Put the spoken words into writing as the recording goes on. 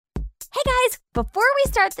guys, before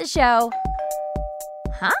we start the show...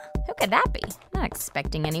 Huh? Who could that be? Not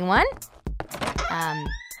expecting anyone.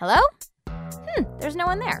 Hello? There's no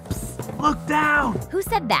one there. Psst. Look down! Who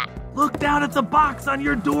said that? Look down at the box on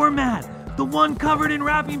your doormat. The one covered in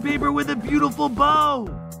wrapping paper with a beautiful bow.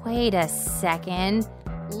 Wait a second.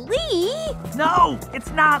 Lee? No,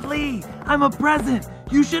 it's not Lee. I'm a present.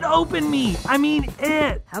 You should open me. I mean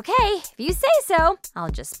it. Okay, if you say so. I'll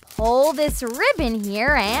just pull this ribbon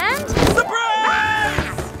here and...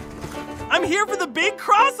 Surprise! I'm here for the big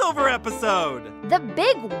crossover episode. The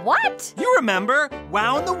big what? You remember,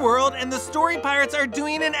 Wow in the World and the Story Pirates are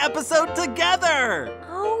doing an episode together.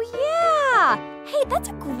 Oh, yeah. Hey, that's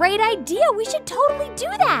a great idea. We should totally do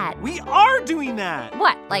that. We are doing that.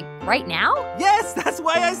 What, like right now? Yes, that's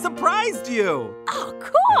why I surprised you. Oh,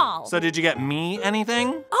 cool. So did you get me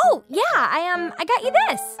anything? Oh, yeah, I got you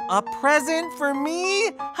this. A present for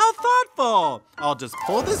me? How thoughtful. I'll just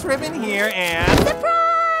pull this ribbon here and... Surprise!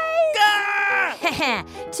 Ah!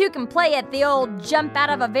 Two can play at the old jump out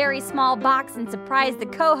of a very small box and surprise the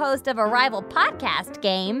co-host of a rival podcast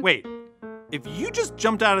game. Wait, if you just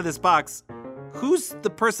jumped out of this box, who's the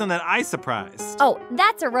person that I surprised? Oh,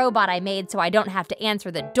 that's a robot I made so I don't have to answer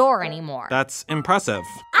the door anymore. That's impressive.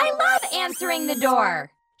 I love answering the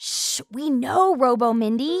door. Shh, we know,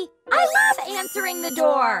 Robo-Mindy. I love answering the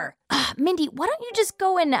door. Mindy, why don't you just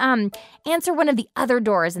go and answer one of the other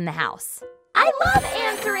doors in the house? I love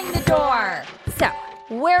answering the door. So,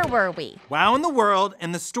 where were we? Wow in the World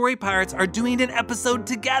and the Story Pirates are doing an episode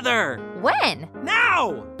together. When?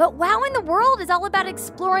 Now! But Wow in the World is all about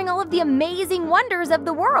exploring all of the amazing wonders of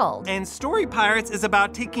the world. And Story Pirates is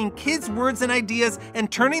about taking kids' words and ideas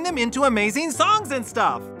and turning them into amazing songs and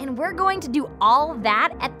stuff. And we're going to do all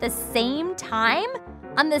that at the same time?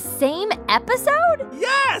 On the same episode?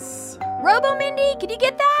 Yes! Robo-Mindy, can you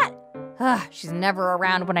get that? Ugh, she's never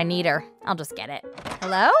around when I need her. I'll just get it.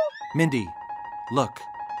 Hello? Mindy, look.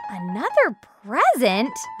 Another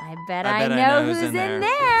present? I bet I know who's in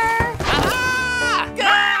there. Ah!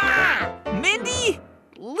 Ah! Mindy?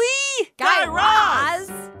 Lee? Guy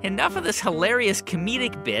Raz! Enough of this hilarious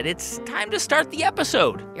comedic bit. It's time to start the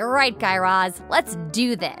episode. You're right, Guy Raz. Let's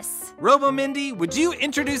do this. Robo-Mindy, would you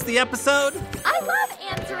introduce the episode? I love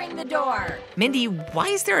answering the door. Mindy, why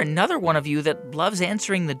is there another one of you that loves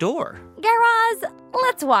answering the door? Guy Raz,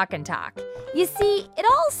 let's walk and talk. You see, it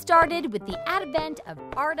all started with the advent of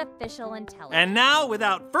artificial intelligence. And now,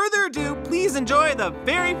 without further ado, please enjoy the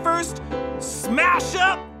very first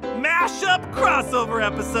smash-up, mash-up crossover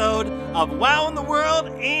episode of Wow in the World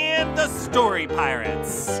and the Story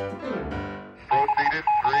Pirates. Proceeded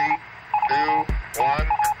 3, 2, 1,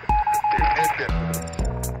 ignition.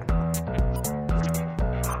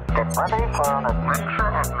 Get ready for an adventure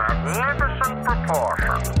of magnificent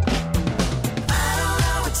proportions. I don't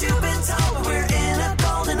know what you've been told, but we're in a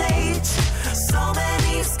golden age. So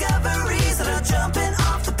many discoveries that are jumping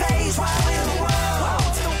off the page. Wow in the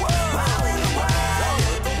world. Wow in the world.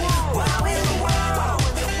 Wow in the world.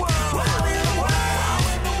 Wow in the world.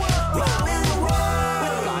 Wow in the world.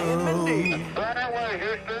 With Guy and Mindy. Right away,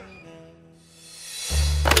 Houston.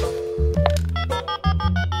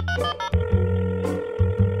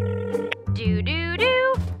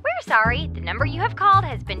 Do-do-do. We're sorry. The number you have called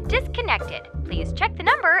has been disconnected. Please check the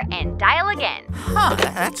number and dial again. Huh,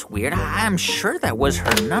 that's weird. I'm sure that was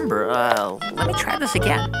her number. Let me try this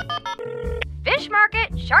again. Fish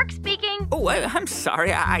market, shark speaking. Oh, I'm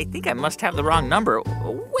sorry. I think I must have the wrong number.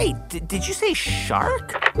 Wait, did you say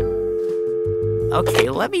shark? Okay,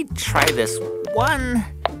 let me try this one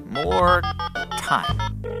more time.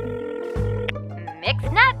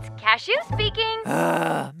 Mixed nuts, cashew speaking.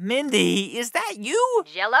 Mindy, is that you?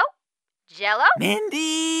 Jello? Jello?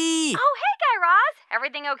 Mindy! Oh, hey, Guy Raz.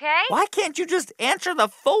 Everything okay? Why can't you just answer the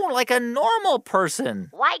phone like a normal person?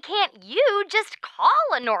 Why can't you just call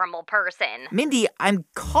a normal person? Mindy, I'm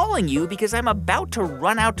calling you because I'm about to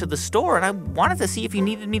run out to the store and I wanted to see if you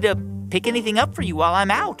needed me to pick anything up for you while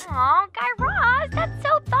I'm out. Aw, Guy Raz, that's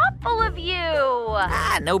so thoughtful of you.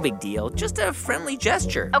 No big deal. Just a friendly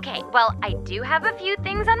gesture. Okay, well, I do have a few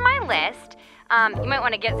things on my list. You might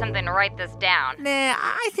want to get something to write this down. Nah,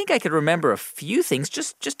 I think I could remember a few things.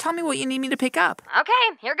 Just tell me what you need me to pick up.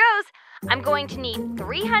 Okay, here goes. I'm going to need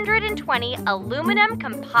 320 aluminum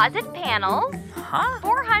composite panels,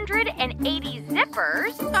 480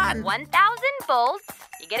 zippers, 1,000 bolts.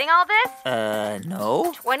 You getting all this?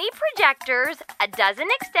 No. 20 projectors, a dozen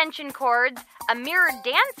extension cords, a mirrored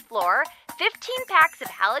dance floor, 15 packs of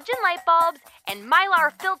halogen light bulbs, and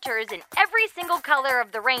Mylar filters in every single color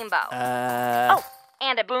of the rainbow. Oh,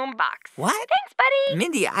 and a boom box. What? Thanks, buddy.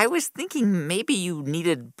 Mindy, I was thinking maybe you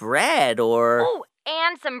needed bread or... Oh,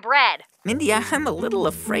 and some bread. Mindy, I'm a little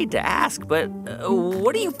afraid to ask, but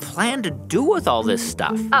what do you plan to do with all this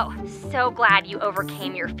stuff? Oh, so glad you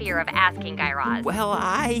overcame your fear of asking, Guy Raz. Well,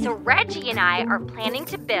 So Reggie and I are planning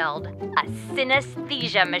to build a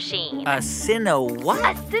synesthesia machine. A what?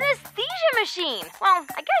 A synesthesia machine. Well,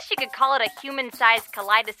 I guess you could call it a human-sized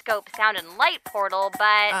kaleidoscope sound and light portal,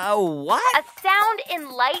 but... What? A sound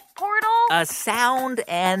and light portal? A sound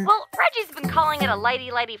and... Well, Reggie's been calling it a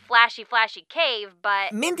lighty-lighty, flashy cave,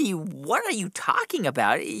 but... Mindy, what are you talking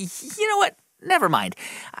about? You know what? Never mind.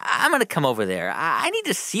 I'm going to come over there. I need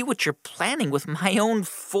to see what you're planning with my own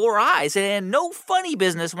 4 eyes, and no funny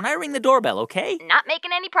business when I ring the doorbell, okay? Not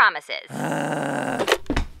making any promises.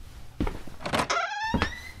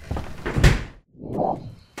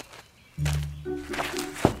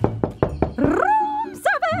 Room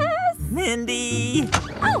service! Mindy!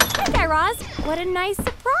 Oh, hey, Guy Raz. What a nice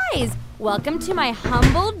surprise. Welcome to my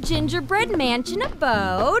humble gingerbread mansion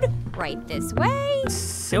abode. Right this way.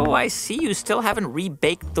 So I see you still haven't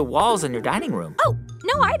rebaked the walls in your dining room. Oh,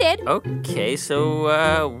 no, I did. Okay,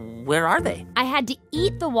 so, where are they? I had to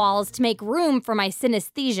eat the walls to make room for my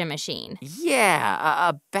synesthesia machine. Yeah,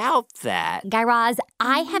 about that. Guy Raz,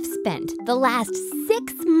 I have spent the last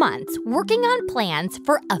 6 months working on plans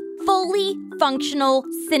for a fully functional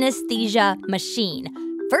synesthesia machine.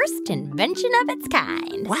 First invention of its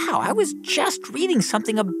kind. Wow, I was just reading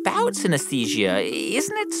something about synesthesia.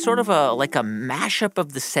 Isn't it sort of like a mashup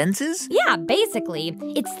of the senses? Yeah, basically.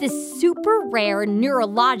 It's this super rare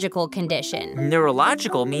neurological condition.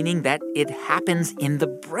 Neurological, meaning that it happens in the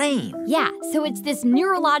brain. Yeah, so it's this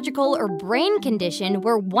neurological or brain condition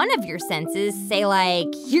where one of your senses, say like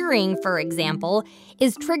hearing, for example,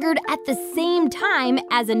 is triggered at the same time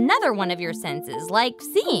as another one of your senses, like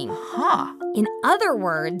seeing. Huh. In other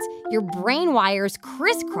words, your brain wires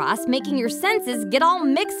crisscross, making your senses get all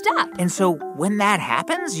mixed up. And so when that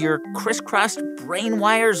happens, your crisscrossed brain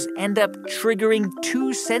wires end up triggering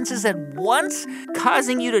 2 senses at once,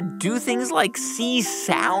 causing you to do things like see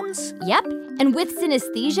sounds? Yep. And with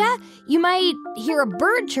synesthesia, you might hear a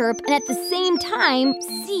bird chirp and at the same time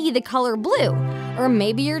see the color blue. Or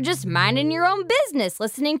maybe you're just minding your own business,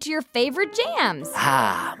 listening to your favorite jams.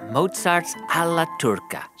 Ah, Mozart's alla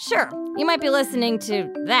turca. Sure, you might be listening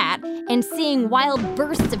to that and seeing wild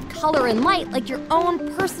bursts of color and light like your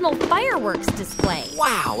own personal fireworks display.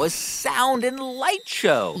 Wow, a sound and light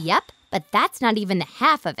show. Yep, but that's not even the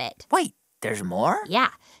half of it. Wait, there's more? Yeah.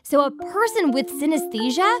 So a person with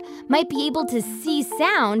synesthesia might be able to see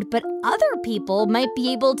sound, but other people might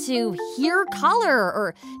be able to hear color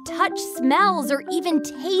or touch smells or even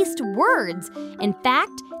taste words. In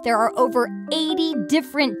fact, there are over 80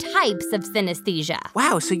 different types of synesthesia.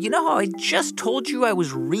 Wow, so you know how I just told you I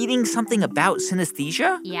was reading something about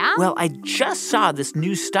synesthesia? Yeah? Well, I just saw this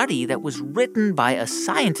new study that was written by a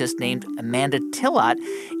scientist named Amanda Tillot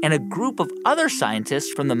and a group of other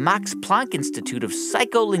scientists from the Max Planck Institute of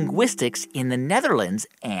Psycholinguistics in the Netherlands,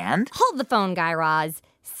 and... Hold the phone, Guy Raz.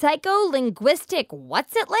 Psycholinguistic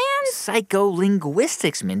what's it, Lance?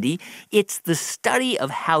 Psycholinguistics, Mindy. It's the study of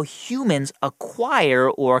how humans acquire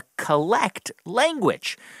or collect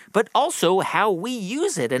language, but also how we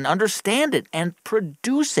use it and understand it and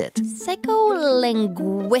produce it.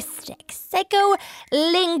 Psycholinguistics.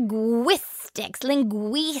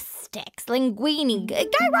 Linguini.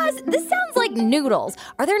 Guy Raz, this sounds like noodles.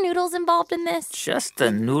 Are there noodles involved in this? Just a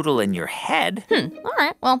noodle in your head. All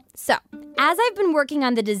right, well, so as I've been working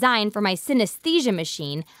on the design for my synesthesia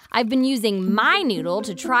machine, I've been using my noodle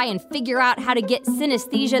to try and figure out how to get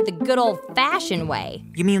synesthesia the good old-fashioned way.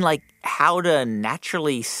 You mean like how to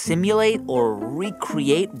naturally simulate or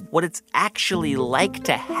recreate what it's actually like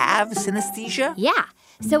to have synesthesia? Yeah.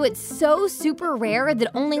 So it's so super rare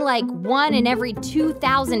that only like 1 in every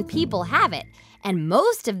 2,000 people have it. And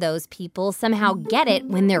most of those people somehow get it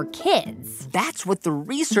when they're kids. That's what the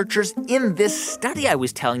researchers in this study I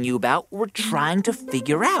was telling you about were trying to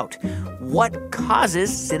figure out. What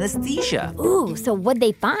causes synesthesia? Ooh, so what'd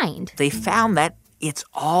they find? They found that it's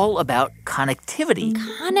all about connectivity.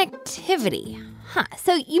 Connectivity. Huh.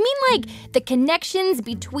 So you mean like the connections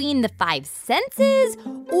between the 5 senses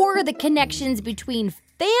or the connections between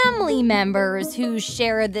family members who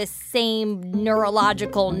share this same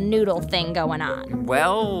neurological noodle thing going on?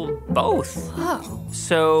 Well, both. Whoa.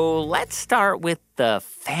 So let's start with the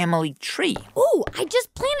family tree. Ooh, I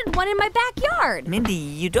just planted one in my backyard. Mindy,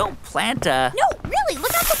 you don't plant a... No, really,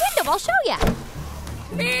 look out the window. I'll show you.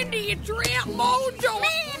 Mindy, it's Aunt Mojo.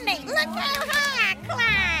 Mindy, look how high I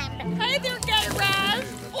climbed. Hey there, Guy Raz.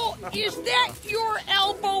 Oh, is that your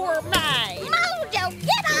elbow or mine? Mojo,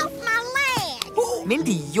 get off my leg.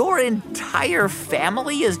 Mindy, your entire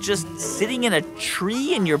family is just sitting in a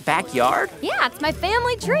tree in your backyard? Yeah, it's my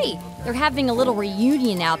family tree. They're having a little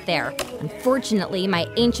reunion out there. Unfortunately, my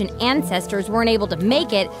ancient ancestors weren't able to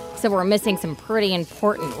make it, so we're missing some pretty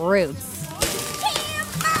important roots.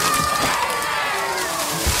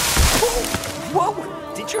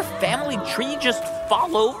 Whoa! Did your family tree just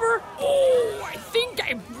fall over? Oh, I think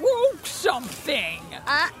I broke something.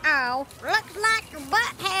 Uh-oh. Looks like your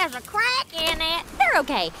butt has a crack in it. They're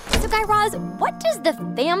okay. So, Guy Raz, what does the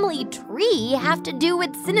family tree have to do with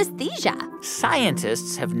synesthesia?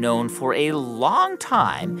 Scientists have known for a long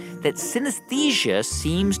time that synesthesia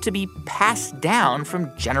seems to be passed down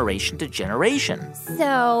from generation to generation.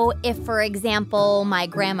 So, if, for example, my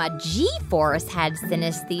grandma G-Force had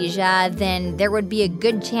synesthesia, then there would be a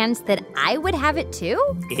good chance that I would have it too?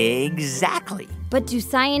 Exactly. But do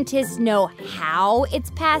scientists know how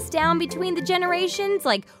it's passed down between the generations?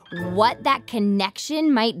 Like, what that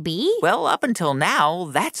connection might be? Well, up until now,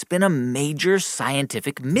 that's been a major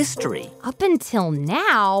scientific mystery. Up until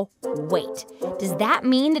now? Wait, does that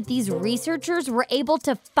mean that these researchers were able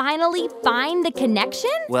to finally find the connection?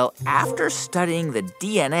 Well, after studying the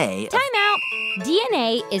DNA... Time out.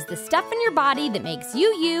 DNA is the stuff in your body that makes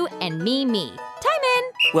you you and me me. Time in.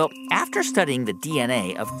 Well, after studying the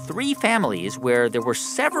DNA of 3 families where there were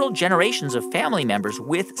several generations of family members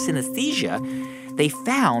with synesthesia, they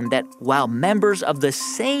found that while members of the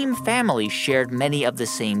same family shared many of the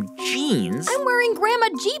same genes... I'm wearing Grandma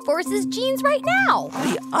G-Force's jeans right now.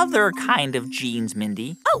 The other kind of genes,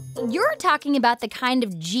 Mindy. Oh, you're talking about the kind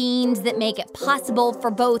of genes that make it possible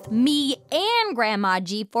for both me and Grandma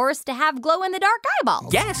G-Force to have glow-in-the-dark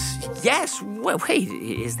eyeballs. Yes. Wait,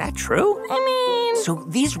 is that true? So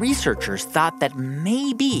these researchers thought that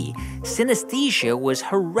maybe synesthesia was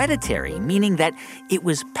hereditary, meaning that it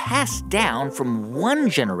was passed down from one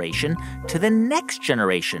generation to the next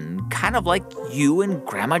generation, kind of like you and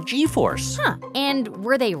Grandma G-Force. Huh. And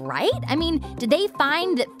were they right? I mean, did they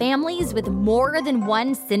find that families with more than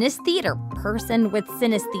one synesthete or person with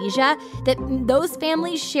synesthesia, that those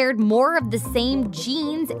families shared more of the same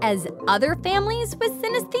genes as other families with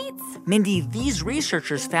synesthetes? Mindy, these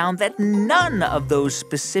researchers found that none of those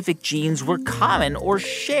specific genes were common or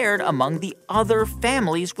shared among the other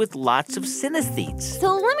families with lots of synesthetes.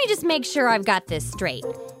 So let me just make sure I've got this straight.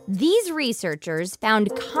 These researchers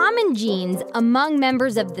found common genes among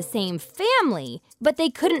members of the same family, but they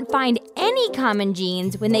couldn't find any common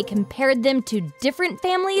genes when they compared them to different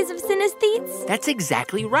families of synesthetes? That's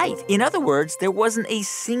exactly right. In other words, there wasn't a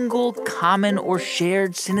single common or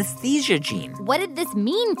shared synesthesia gene. What did this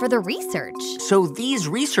mean for the research? So these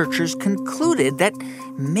researchers concluded that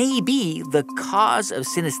maybe the cause of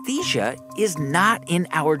synesthesia is not in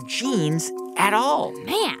our genes at all.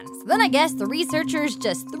 Man, so then I guess the researchers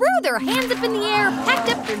just threw their hands up in the air, packed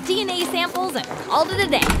up their DNA samples, and called it a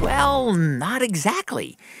day. Well, not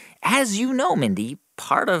exactly. As you know, Mindy,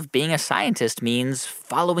 part of being a scientist means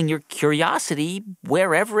following your curiosity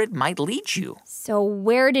wherever it might lead you. So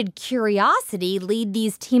where did curiosity lead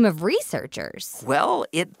these team of researchers? Well,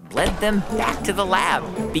 it led them back to the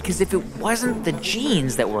lab, because if it wasn't the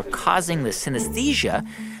genes that were causing the synesthesia,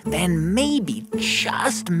 then maybe,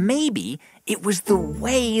 just maybe, it was the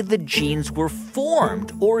way the genes were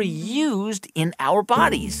formed or used in our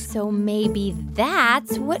bodies. So maybe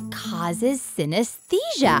that's what causes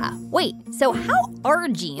synesthesia. Wait, so how are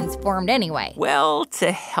genes formed anyway? Well,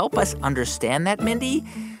 to help us understand that, Mindy,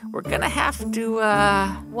 we're gonna have to,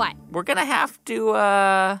 What? We're gonna have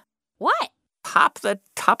to, What? pop the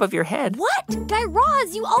top of your head. What? Guy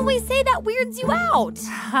Raz, you always say that weirds you out.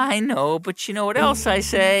 I know, but you know what else I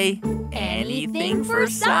say? Anything for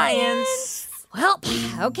science. Well,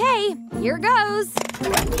 okay, here goes.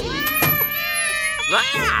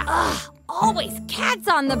 Ah! Ugh, always cats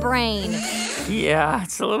on the brain. Yeah,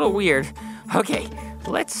 it's a little weird. Okay,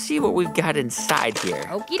 let's see what we've got inside here.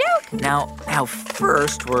 Okie doke. Now,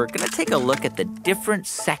 first, we're going to take a look at the different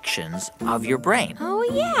sections of your brain. Oh,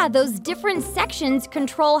 yeah, those different sections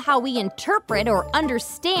control how we interpret or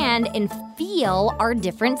understand and feel our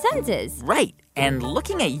different senses. Right. And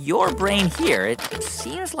looking at your brain here, it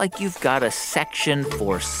seems like you've got a section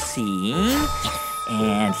for seeing.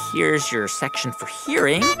 And here's your section for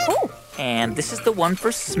hearing. Oh. And this is the one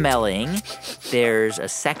for smelling. There's a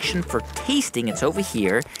section for tasting. It's over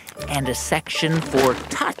here. And a section for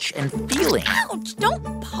touch and feeling. Ouch,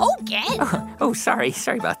 don't poke it. Oh, sorry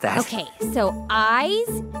about that. Okay, so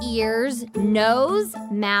eyes, ears, nose,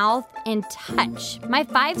 mouth, and touch. My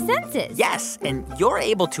 5 senses. Yes, and you're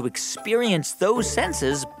able to experience those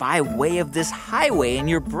senses by way of this highway in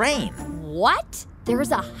your brain. What?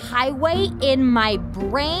 There's a highway in my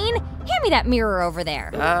brain? Hand me that mirror over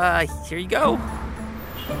there. Here you go.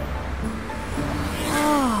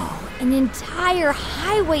 Oh, an entire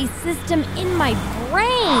highway system in my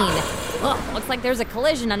brain. Oh, looks like there's a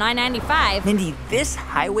collision on I-95. Mindy, this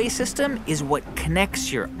highway system is what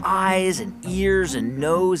connects your eyes and ears and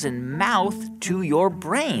nose and mouth to your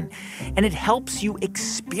brain. And it helps you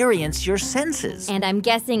experience your senses. And I'm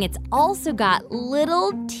guessing it's also got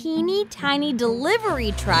little teeny tiny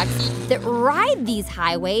delivery trucks that ride these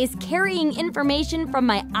highways, carrying information from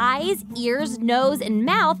my eyes, ears, nose, and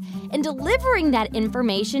mouth, and delivering that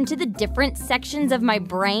information to the different sections of my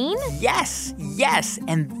brain? Yes.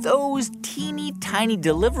 And those teeny tiny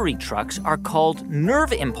delivery trucks are called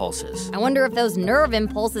nerve impulses. I wonder if those nerve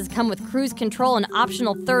impulses come with cruise control and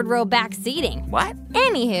optional third row back seating. What?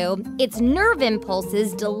 Anywho, its nerve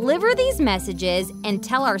impulses deliver these messages and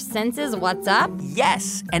tell our senses what's up?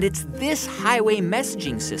 Yes, and it's this highway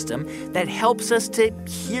messaging system that helps us to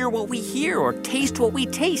hear what we hear or taste what we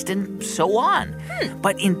taste and so on.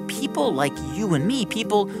 But in people like you and me,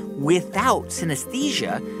 people without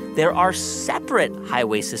synesthesia, there are separate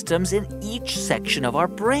highway systems in each section of our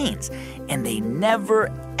brains, and they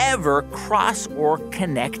never, ever cross or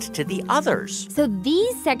connect to the others. So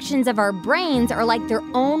these sections of our brains are like their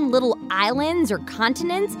own little islands or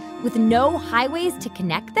continents with no highways to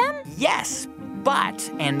connect them? Yes,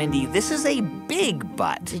 but, and Mindy, this is a big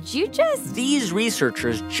but. Did you just... These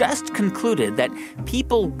researchers just concluded that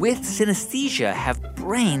people with synesthesia have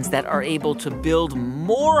brains that are able to build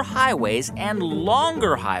more highways and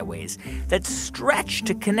longer highways that stretch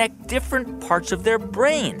to connect different parts of their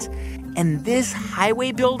brains. And this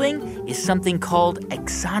highway building is something called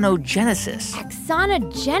axonogenesis.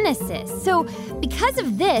 Axonogenesis. So because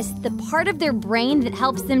of this, the part of their brain that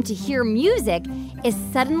helps them to hear music is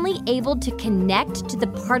suddenly able to connect to the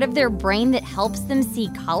part of their brain that helps them see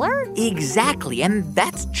color? Exactly, and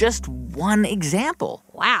that's just one example.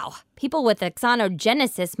 Wow. People with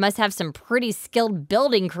axonogenesis must have some pretty skilled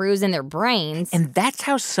building crews in their brains. And that's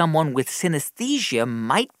how someone with synesthesia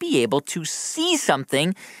might be able to see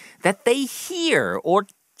something that they hear or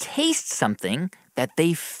taste something that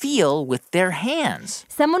they feel with their hands.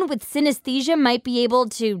 Someone with synesthesia might be able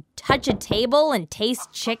to touch a table and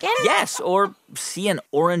taste chicken? Yes, or see an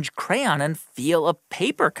orange crayon and feel a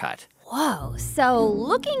paper cut. Whoa, so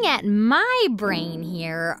looking at my brain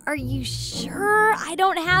here, are you sure I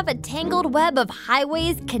don't have a tangled web of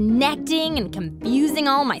highways connecting and confusing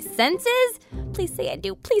all my senses? Please say I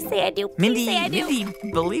do. Please say I do. Please say I do.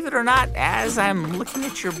 Mindy, believe it or not, as I'm looking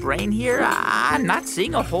at your brain here, I'm not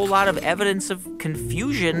seeing a whole lot of evidence of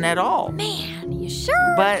confusion at all. Man, you sure?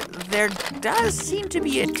 But there does seem to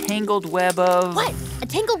be a tangled web of... What? A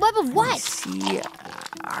tangled web of what? See,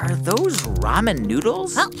 are those ramen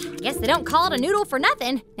noodles? Well, guess they don't call it a noodle for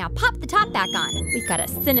nothing. Now pop the top back on. We've got a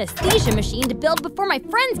synesthesia machine to build before my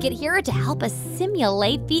friends get here to help us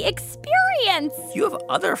simulate the experience. You have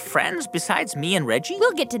other friends besides me and Reggie?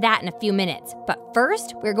 We'll get to that in a few minutes. But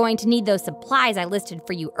first, we're going to need those supplies I listed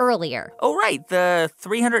for you earlier. Oh, right. The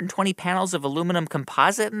 320 panels of aluminum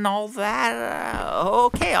composite and all that.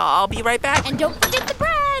 Okay, I'll be right back. And don't forget the bread.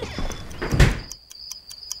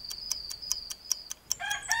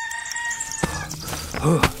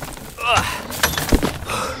 Hey,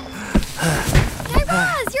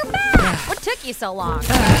 Raz, you're back. What took you so long?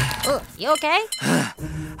 You okay?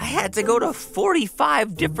 I had to go to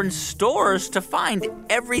 45 different stores to find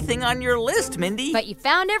everything on your list, Mindy. But you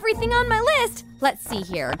found everything on my list. Let's see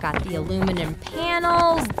here. Got the aluminum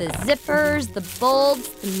panels, the zippers, the bulbs,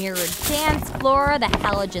 the mirrored dance floor, the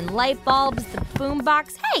halogen light bulbs, the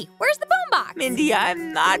boombox. Hey, where's the boombox? Mindy,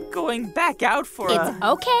 I'm not going back out for It's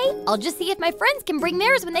okay. I'll just see if my friends can bring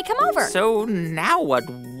theirs when they come over. So now what?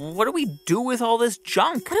 What do we do with all this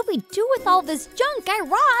junk? What do we do with all this junk? Guy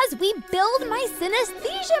Raz, we build my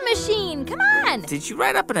synesthesia machine. Come on. Did you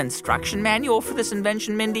write up an instruction manual for this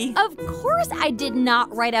invention, Mindy? Of course I did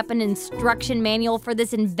not write up an instruction manual for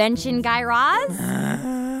this invention, Guy Raz.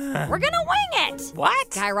 We're gonna wing it. What?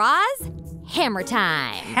 Guy Raz, hammer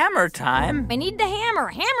time. Hammer time? I need the hammer.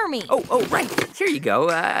 Hammer me. Oh, right. Here you go.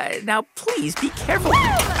 Now, please be careful.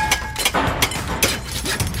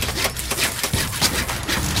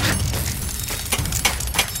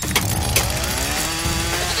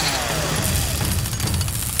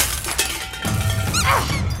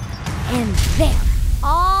 And there,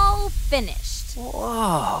 all finished.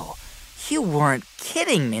 Whoa. You weren't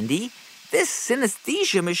kidding, Mindy. This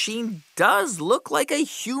synesthesia machine does look like a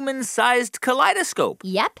human-sized kaleidoscope.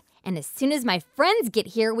 Yep, And as soon as my friends get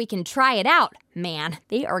here, we can try it out. Man,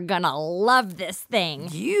 they are gonna love this thing.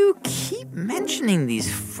 You keep mentioning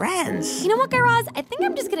these friends. You know what, Guy Raz? I think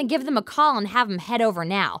I'm just gonna give them a call and have them head over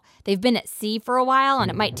now. They've been at sea for a while,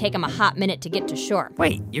 and it might take them a hot minute to get to shore.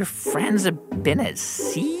 Wait, your friends have been at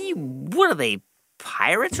sea? What are they,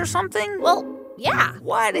 pirates or something? Well, yeah.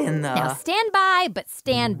 What in the... Now stand by, but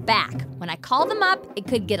stand back. When I call them up, it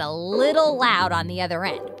could get a little loud on the other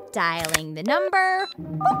end. Dialing the number.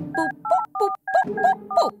 Boop, boop, boop, boop, boop, boop,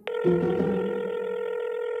 boop.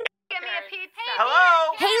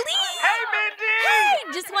 Hello? Hey, Lee! Hey, Mindy!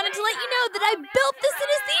 Hey! Just wanted to let you know that I built the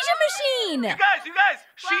synesthesia machine! You guys,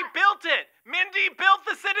 she built it! Mindy built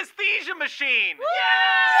the synesthesia machine!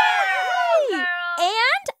 Yay!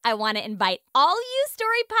 And I want to invite all you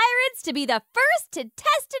story pirates to be the first to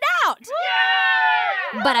test it out!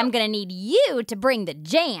 Yay! But I'm gonna need you to bring the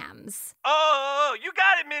jams. Oh, you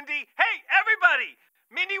got it, Mindy! Hey, everybody!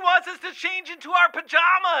 Mindy wants us to change into our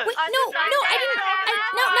pajamas! Wait, no,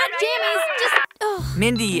 not jammies, just... Oh.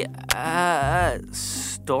 Mindy,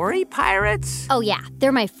 story pirates? Oh, yeah.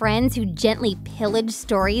 They're my friends who gently pillage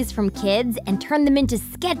stories from kids and turn them into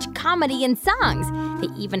sketch comedy and songs. They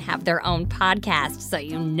even have their own podcast, so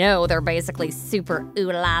you know they're basically super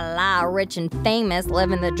ooh-la-la, rich and famous,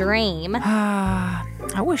 living the dream. I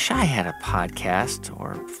wish I had a podcast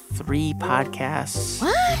or 3 podcasts.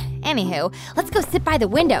 What? Anywho, let's go sit by the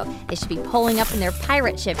window. They should be pulling up in their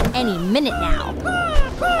pirate ship any minute now.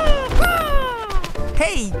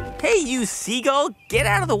 Hey, you seagull, get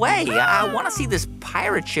out of the way. I want to see this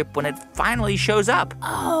pirate ship when it finally shows up.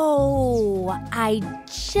 Oh, I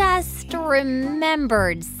just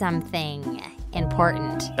remembered something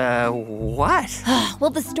important. What? Well,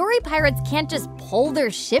 the story pirates can't just pull their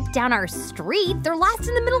ship down our street. They're lost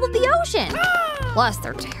in the middle of the ocean. Plus,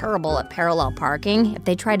 they're terrible at parallel parking. If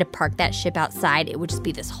they tried to park that ship outside, it would just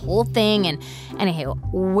be this whole thing. And anywho,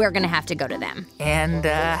 we're going to have to go to them. And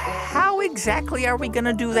how exactly are we going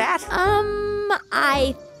to do that?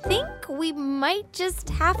 I think we might just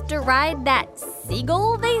have to ride that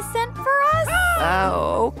seagull they sent for us.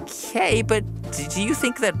 Okay, but do you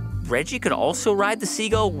think that Reggie could also ride the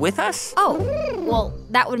seagull with us? Oh, well,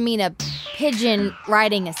 that would mean a pigeon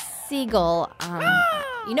riding a seagull.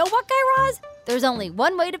 You know what, Guy Raz? There's only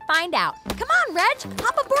one way to find out. Come on, Reg,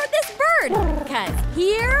 hop aboard this bird, because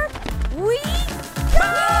here we go!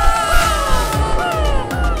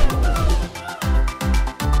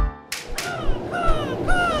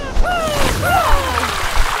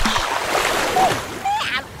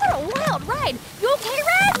 Man, what a wild ride. You okay,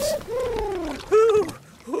 Reg?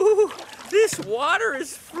 Ooh, this water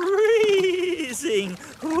is freezing.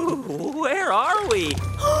 Ooh, where are we?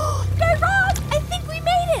 Guy Raz, I think we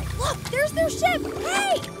made it. Look, there's their ship.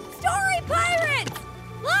 Hey, story pirates.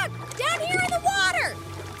 Look, down here in the water.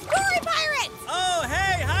 Story pirates. Oh,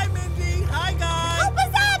 hey, hi, Mindy. Hi, guys. Help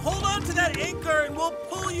us up. Hold on to that anchor and we'll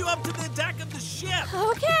pull you up to the deck of the ship.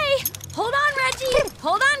 Okay. Hold on, Reggie.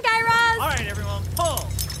 Hold on, Guy Raz. All right, everyone, pull.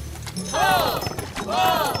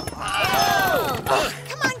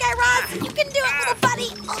 Come on, Guy Raz. You can do it, little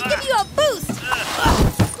buddy. I'll give you a boost.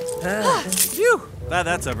 Phew.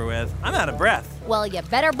 That's over with. I'm out of breath. Well, you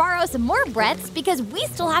better borrow some more breaths because we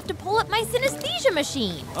still have to pull up my synesthesia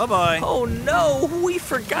machine. Oh, boy. Oh, no, we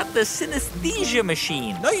forgot the synesthesia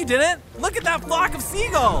machine. No, you didn't. Look at that flock of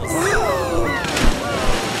seagulls. Thanks,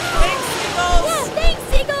 seagulls. Yeah, thanks,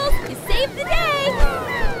 seagulls. You saved the day.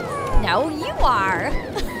 No, you are.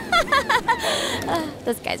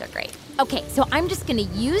 Those guys are great. Okay, so I'm just going to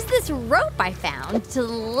use this rope I found to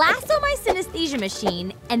lasso my synesthesia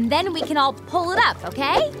machine, and then we can all pull it up,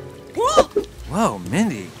 okay? Whoa,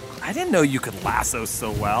 Mindy. I didn't know you could lasso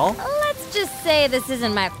so well. Let's just say this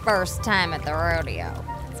isn't my first time at the rodeo.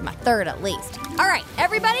 It's my third at least. All right,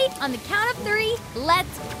 everybody, on the count of 3,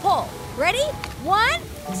 let's pull. Ready? 1,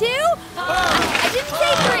 2. I didn't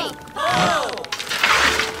say 3.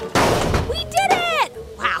 We did it!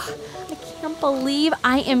 Wow, I can't believe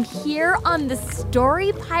I am here on the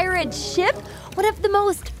Story Pirate ship, one of the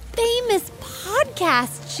most famous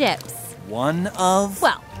podcast ships. One of?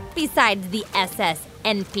 Well, besides the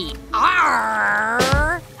SSNP.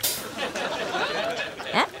 Arr!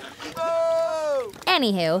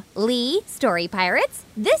 Anywho, Lee, Story Pirates,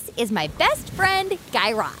 this is my best friend,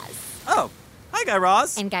 Guy Raz. Oh, hi, Guy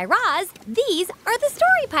Raz. And Guy Raz, these are the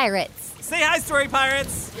Story Pirates. Say hi, Story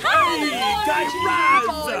Pirates. Hey, Guy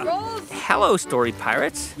Raz. Hello, Story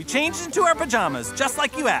Pirates. We changed into our pajamas, just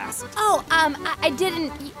like you asked. Oh, I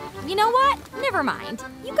didn't. You know what? Never mind.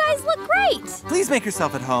 You guys look great. Please make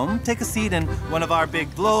yourself at home. Take a seat in one of our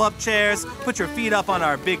big blow-up chairs. Put your feet up on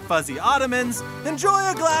our big fuzzy ottomans. Enjoy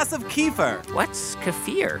a glass of kefir. What's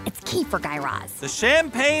kefir? It's kefir, Guy Raz. The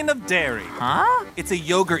champagne of dairy. Huh? It's a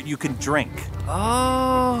yogurt you can drink.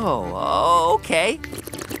 Oh, okay.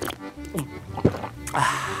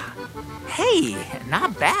 Hey,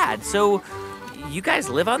 not bad. So, you guys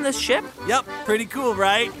live on this ship? Yep, pretty cool,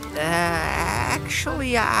 right?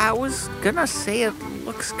 Actually, I was gonna say it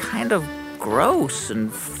looks kind of gross and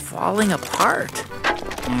falling apart.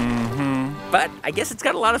 But I guess it's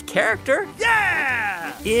got a lot of character.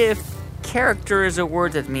 Yeah! If character is a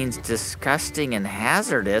word that means disgusting and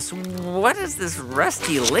hazardous, what is this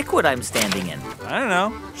rusty liquid I'm standing in? I don't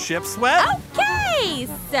know. Ship sweat? Okay,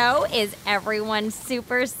 so is everyone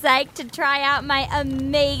super psyched to try out my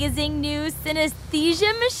amazing new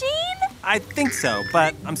synesthesia machine? I think so,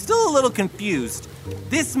 but I'm still a little confused.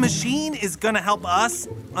 This machine is gonna help us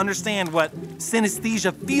understand what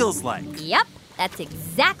synesthesia feels like. Yep, that's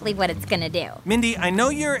exactly what it's gonna do. Mindy, I know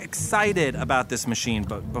you're excited about this machine,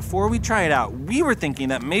 but before we try it out, we were thinking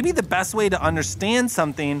that maybe the best way to understand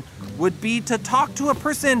something would be to talk to a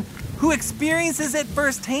person who experiences it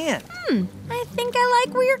firsthand. I think I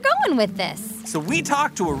like where you're going with this. So we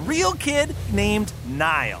talked to a real kid named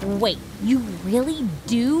Niall. Wait, you really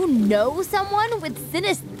do know someone with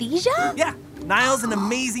synesthesia? Yeah, Niall's an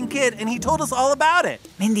amazing kid, and he told us all about it.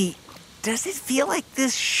 Mindy, does it feel like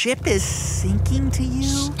this ship is sinking to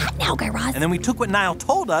you? Not now, Guy Raz. And then we took what Niall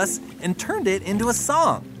told us and turned it into a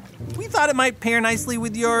song. We thought it might pair nicely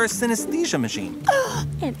with your synesthesia machine.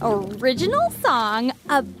 An original song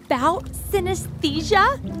about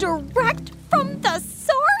synesthesia direct from the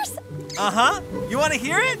source? Uh-huh. You want to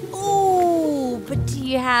hear it? Ooh, but do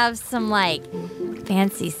you have some,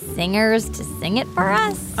 fancy singers to sing it for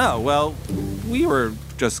us? Oh, well, we were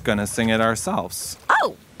just gonna sing it ourselves.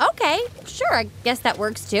 Oh, okay. Sure, I guess that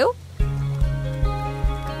works too.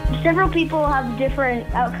 Several people have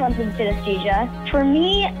different outcomes in synesthesia. For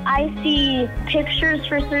me, I see pictures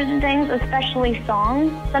for certain things, especially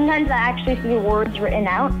songs. Sometimes I actually see words written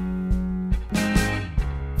out.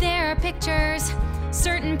 There are pictures,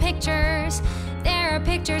 certain pictures. There are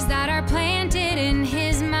pictures that are planted in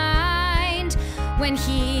his mind when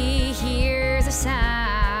he hears a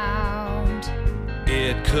sound.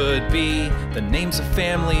 It could be the names of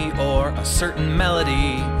family or a certain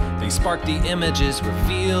melody. They spark the images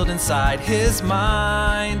revealed inside his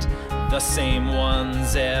mind, the same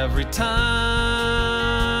ones every time.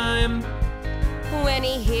 When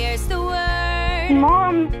he hears the word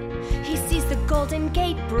Mom, he sees the Golden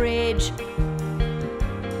Gate Bridge.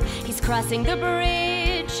 He's crossing the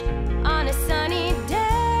bridge on a sunny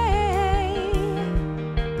day.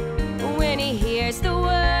 When he hears the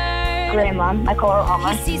word Grandma, I call her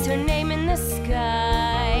Mama. he sees her name in the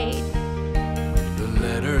sky. The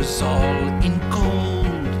letters all in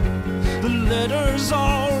gold. The letters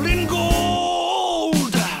all in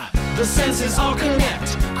gold. The senses all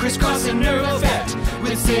connect, crisscrossing nerve effect.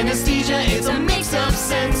 With synesthesia, it's a mixed-up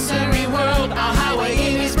sensory world. A highway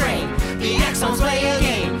in his brain, the axons play a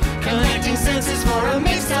game, connecting senses for a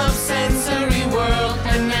mixed-up sensory world.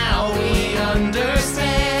 And now we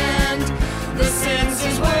understand the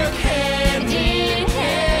senses work hand in hand.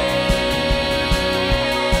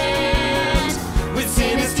 With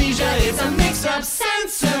synesthesia, it's a mixed-up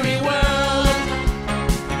sensory world.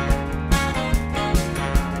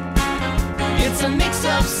 It's a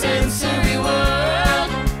mixed-up sensory world.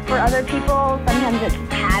 For other people, sometimes it's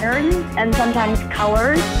patterns and sometimes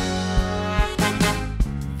colors.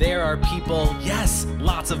 There are people, yes,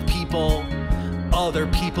 lots of people, other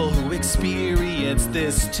people who experience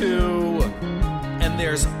this too. And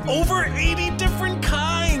there's over 80 different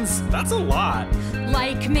kinds. That's a lot.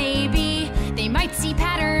 Like maybe they might see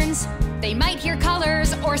patterns, they might hear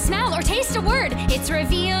colors, or smell or taste a word. It's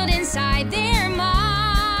revealed inside their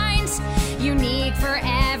minds, unique for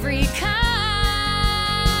every kind.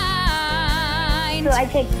 So I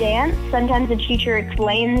take dance. Sometimes the teacher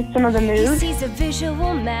explains some of the He moves sees a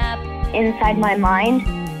visual map inside my mind.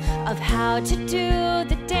 of how to do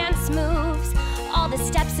the dance moves, all the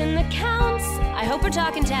steps and the counts. I hope we're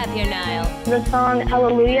talking tap here, Niall. The song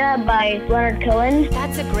Hallelujah by Leonard Cohen.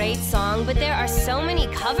 That's a great song, but there are so many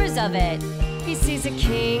covers of it. He sees a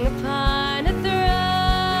king upon a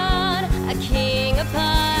throne, a king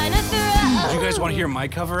upon a throne. Do you guys want to hear my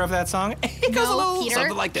cover of that song? It goes a little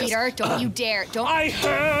something like this. Peter, don't you dare. Don't. I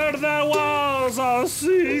heard there was a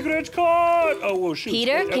secret chord. Oh, well, shoot.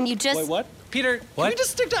 Peter, can you just... Wait, what? Peter, What? can you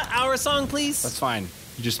just stick to our song, please? That's fine.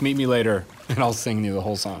 You just meet me later, and I'll sing you the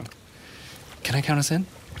whole song. Can I count us in?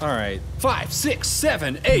 All right. 5, 6,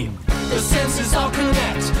 7, 8. The senses all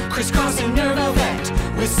connect, crisscrossing nerve effect.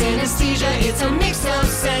 With synesthesia, it's a mix-up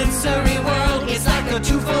sensory world. It's like a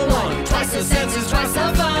 2-for-1, twice the senses, twice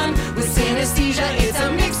the fun. With synesthesia, it's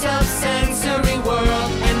a mix-up sensory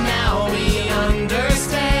world. And now we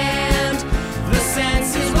understand the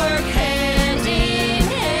senses work hand in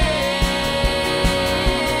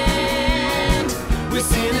hand. With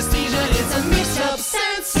synesthesia, it's a mix-up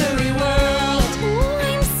sensory world.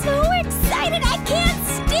 I'm so excited. I can't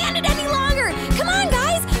stand it any longer. Come on,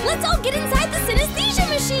 guys. Let's all get inside the synesthesia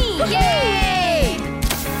machine. Yay!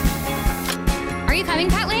 Are you coming,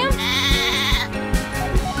 Pat Lamb?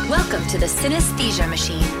 Welcome to the synesthesia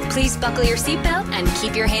machine. Please buckle your seatbelt and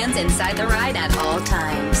keep your hands inside the ride at all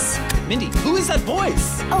times. Mindy, who is that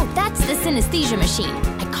voice? Oh, that's the synesthesia machine.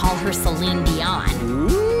 I call her Celine Dion.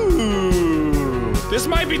 Ooh. This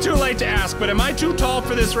might be too late to ask, but am I too tall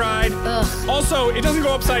for this ride? Ugh. Also, it doesn't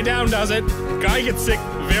go upside down, does it? Guy gets sick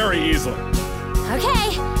very easily.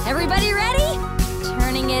 Okay, everybody ready?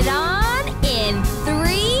 Turning it on in 3,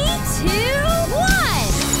 2,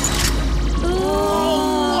 1.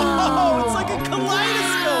 Oh, it's like a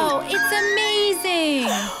kaleidoscope. Oh, it's amazing.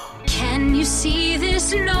 Can you see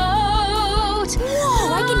this note?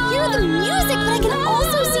 Whoa, I can hear the music, but I can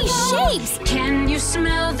also see shapes. Can you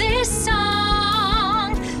smell this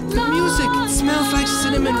song? The music smells like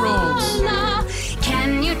cinnamon rolls.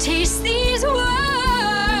 Can you taste these words?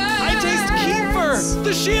 I taste kefir,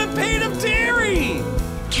 the champagne of dairy.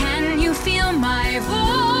 Can you feel my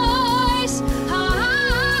voice?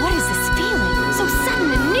 What is this feeling? So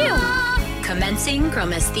sudden and new. Commencing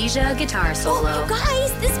chromesthesia guitar solo. Oh, you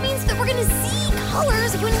guys, this means that we're gonna see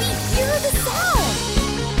colors when we hear the sound.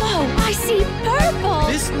 Oh, I see purple.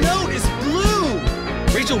 This note is blue.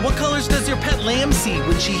 Rachel, what colors does your pet lamb see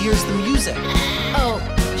when she hears the music? Oh,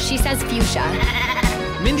 she says fuchsia.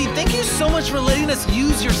 Mindy, thank you so much for letting us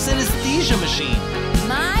use your synesthesia machine.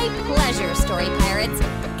 My pleasure, Story Pirates.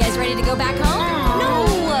 You guys ready to go back home? No.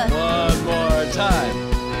 One more time.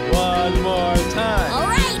 One more time. All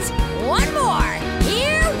right, one more.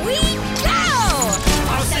 Here we go.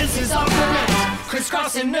 Our senses are correct,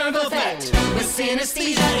 crisscrossing nerve effect. With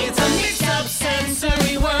synesthesia, it's a mix-up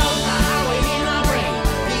sensory world. A highway in our brain,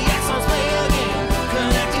 the axons play again,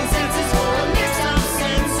 connecting senses for a mix-up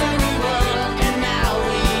sensory world. And now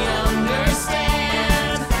we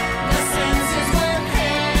understand the senses work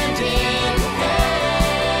hand in hand.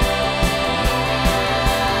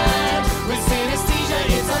 With synesthesia,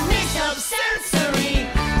 it's a mix-up sensory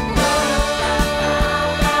world.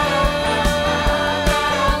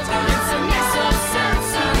 It's a mix-up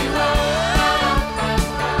sensory world.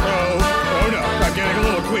 Oh no, I'm getting a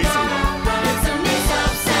little queasy. It's a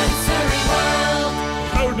mix-up sensory world.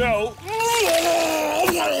 Oh no.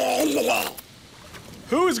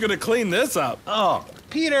 Who is gonna clean this up? Oh,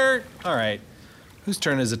 Peter. All right. Whose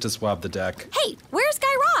turn is it to swab the deck? Hey, where's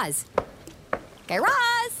Guy Raz? Guy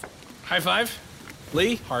Raz. High five.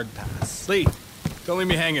 Lee? Hard pass. Lee, don't leave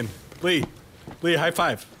me hanging. Lee, high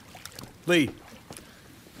five. Lee.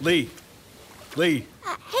 Hey,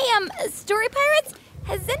 Story Pirates,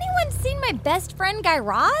 has anyone seen my best friend Guy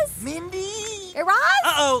Raz? Mindy. Guy Raz?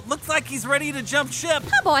 Uh-oh, looks like he's ready to jump ship.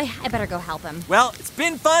 Oh boy, I better go help him. Well, it's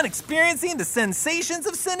been fun experiencing the sensations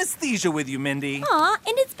of synesthesia with you, Mindy. Aw,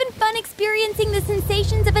 and it's been fun experiencing the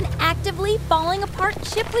sensations of an actively falling apart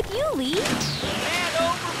ship with you, Lee. And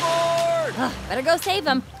overboard! Better go save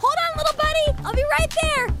him. Hold on, little buddy. I'll be right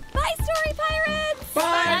there. Bye, Story Pirates.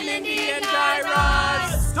 Bye, Mindy and Guy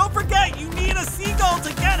Raz. Don't forget, you need a seagull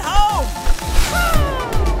to get home.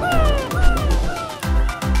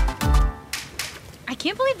 I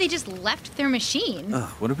can't believe they just left their machine.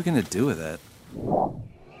 What are we gonna do with it?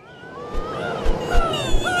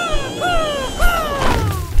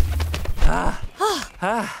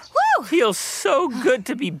 Feels so good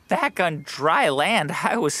to be back on dry land.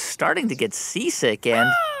 I was starting to get seasick and...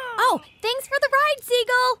 Oh, thanks for the ride,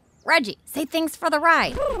 Seagull. Reggie, say thanks for the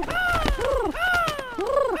ride.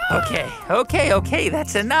 Okay,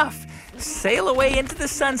 that's enough. Sail away into the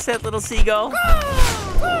sunset, little seagull.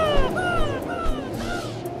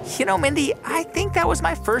 Mindy, I think that was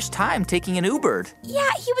my first time taking an Uber. Yeah,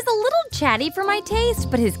 he was a little chatty for my taste,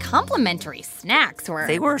 but his complimentary snacks were...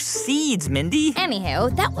 They were seeds, Mindy.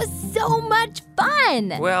 Anywho, that was so much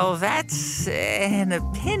fun. Well, that's an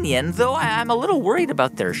opinion, though I'm a little worried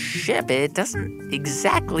about their ship. It doesn't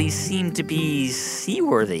exactly seem to be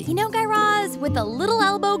seaworthy. You know, Guy Raz, with a little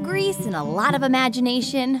elbow grease and a lot of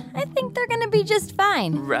imagination, I think they're going to be just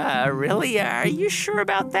fine. Really? Are you sure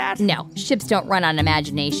about that? No, ships don't run on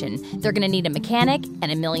imagination. They're going to need a mechanic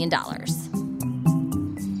and $1 million. Wow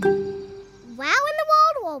in the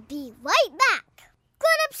World will be right back.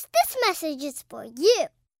 Grown-ups, this message is for you.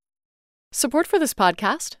 Support for this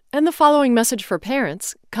podcast and the following message for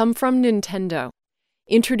parents come from Nintendo.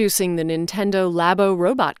 Introducing the Nintendo Labo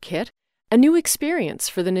Robot Kit, a new experience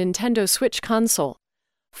for the Nintendo Switch console.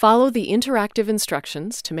 Follow the interactive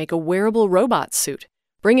instructions to make a wearable robot suit,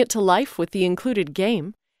 bring it to life with the included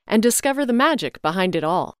game, and discover the magic behind it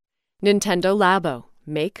all. Nintendo Labo.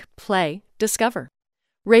 Make, play, discover.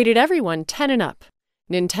 Rated everyone 10 and up.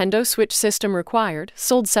 Nintendo Switch system required,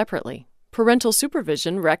 sold separately. Parental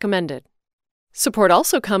supervision recommended. Support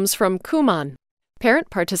also comes from Kumon. Parent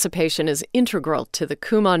participation is integral to the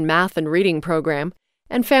Kumon math and reading program,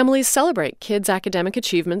 and families celebrate kids' academic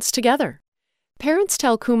achievements together. Parents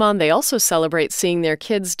tell Kumon they also celebrate seeing their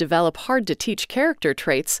kids develop hard-to-teach character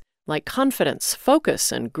traits like confidence,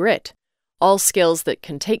 focus, and grit, all skills that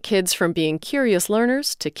can take kids from being curious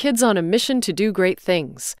learners to kids on a mission to do great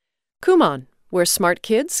things. Kumon, where smart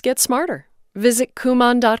kids get smarter. Visit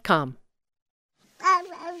kumon.com.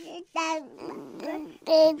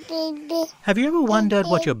 Have you ever wondered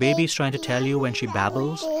what your baby's trying to tell you when she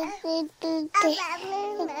babbles?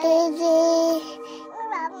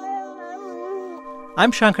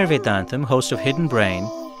 I'm Shankar Vedantam, host of Hidden Brain.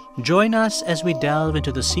 Join us as we delve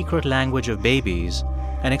into the secret language of babies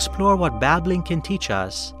and explore what babbling can teach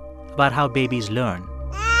us about how babies learn.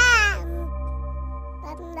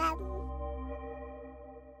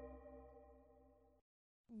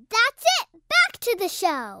 That's it. Back to the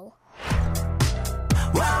show.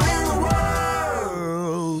 Wow in the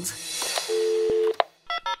world.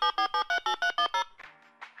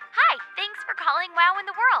 Hi, thanks for calling Wow in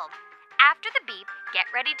the World. After the beep, get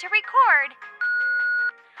ready to record.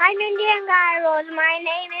 Hi, Mindy and Guy Raz. My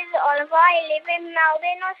name is Oliver. I live in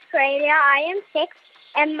Melbourne, Australia. I am 6,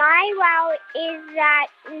 and my wow is that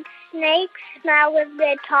snakes smell with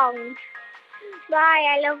their tongues. Bye,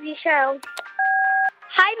 I love your show.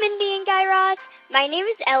 Hi, Mindy and Guy Raz. My name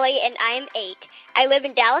is Ellie, and I am 8. I live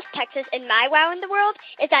in Dallas, Texas, and my wow in the world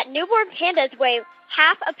is that newborn pandas weigh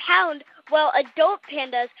half a pound, while adult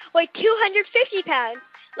pandas weigh 250 pounds.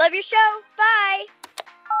 Love your show. Bye.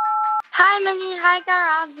 Hi, Mindy. Hi,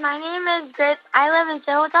 Guy Raz. My name is Grits. I live in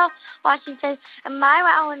Philadelphia, Washington, and my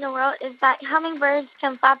wow in the world is that hummingbirds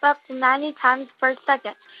can flap up to 90 times per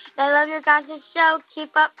second. I love your guys' show.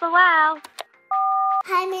 Keep up the wow.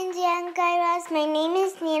 Hi, Mindy and Guy Raz. My name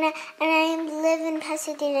is Nina, and I live in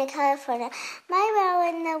Pasadena, California. My wow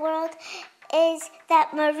in the world is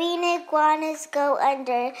that marine iguanas go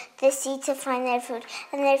under the sea to find their food,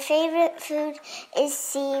 and their favorite food is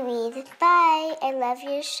seaweed. Bye. I love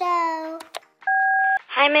your show.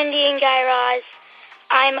 Hi, Mindy and Guy Raz.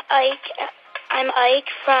 I'm Ike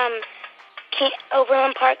from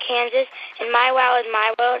Overland Park, Kansas, and my wow in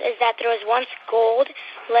my world is that there was once gold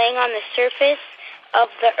laying on the surface of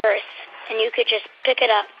the earth, and you could just pick it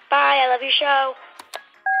up. Bye. I love your show.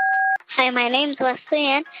 Hi, my name's Leslie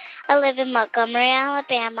Ann. I live in Montgomery,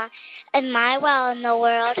 Alabama, and my wow in the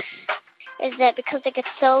world is that because it gets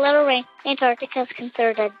so little rain, Antarctica is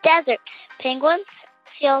considered a desert. Penguins,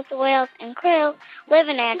 seals, whales, and krill live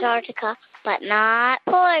in Antarctica, but not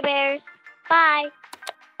polar bears. Bye.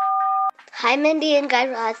 Hi, Mindy and Guy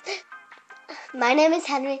Raz. My name is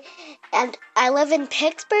Henry, and I live in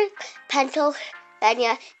Pittsburgh,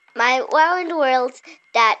 Pennsylvania. My wow in the world is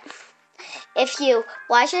that if you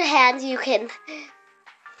wash your hands, you can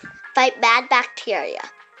fight bad bacteria.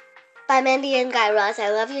 Bye, Mindy and Guy Raz.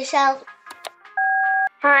 I love your show.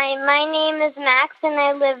 Hi, my name is Max, and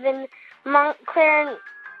I live in Montclair,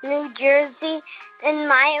 New Jersey. And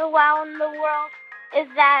my wow in the world is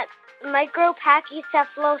that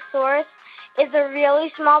Micropachycephalosaurus is a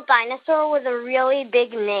really small dinosaur with a really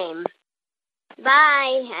big name.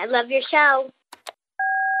 Bye. I love your show.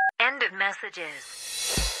 End of messages.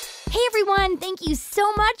 Hey everyone, thank you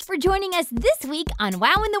so much for joining us this week on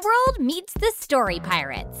Wow in the World Meets the Story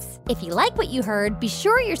Pirates. If you like what you heard, be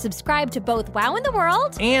sure you're subscribed to both Wow in the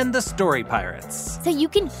World and the Story Pirates, so you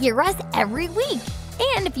can hear us every week.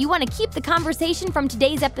 And if you want to keep the conversation from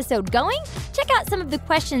today's episode going, check out some of the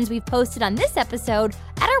questions we've posted on this episode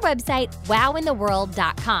at our website,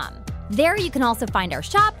 wowintheworld.com. There you can also find our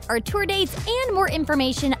shop, our tour dates, and more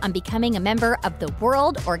information on becoming a member of the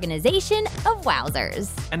World Organization of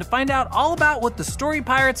Wowzers. And to find out all about what the Story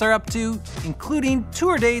Pirates are up to, including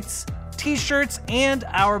tour dates, t-shirts, and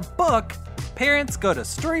our book, parents, go to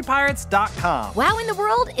storypirates.com. Wow in the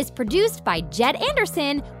World is produced by Jed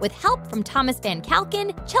Anderson with help from Thomas Van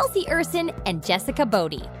Kalken, Chelsea Urson, and Jessica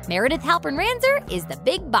Bodie. Meredith Halpern-Ranzer is the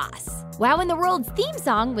big boss. Wow in the World's theme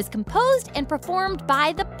song was composed and performed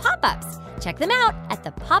by the Pop-Ups. Check them out at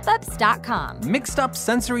thepopups.com. Mixed Up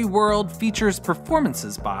Sensory World features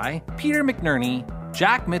performances by Peter McNerney,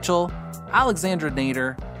 Jack Mitchell, Alexandra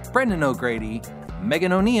Nader, Brendan O'Grady,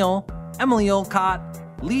 Megan O'Neill, Emily Olcott,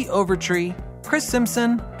 Lee Overtree, Chris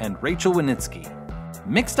Simpson, and Rachel Winitsky.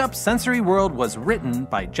 Mixed Up Sensory World was written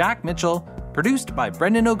by Jack Mitchell, produced by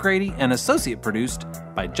Brendan O'Grady, and associate produced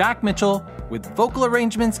by Jack Mitchell, with vocal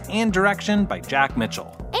arrangements and direction by Jack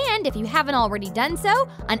Mitchell. And if you haven't already done so,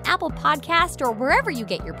 on Apple Podcast or wherever you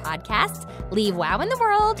get your podcasts, leave Wow in the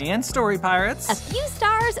World and Story Pirates a few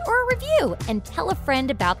stars or a review, and tell a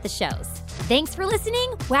friend about the shows. Thanks for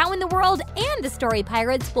listening. Wow in the World and the Story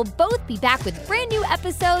Pirates will both be back with brand new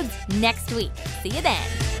episodes next week. See you then.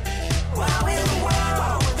 Wow in the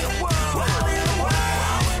world.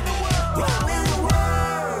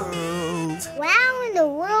 Wow in the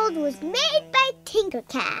World was made by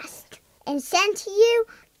Tinkercast and sent to you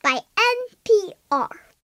by NPR.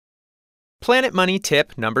 Planet Money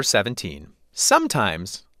tip number 17.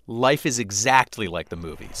 Sometimes life is exactly like the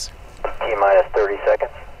movies. T-minus 30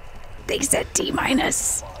 seconds. They said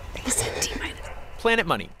T-minus. Planet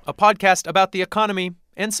Money, a podcast about the economy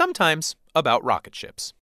and sometimes about rocket ships.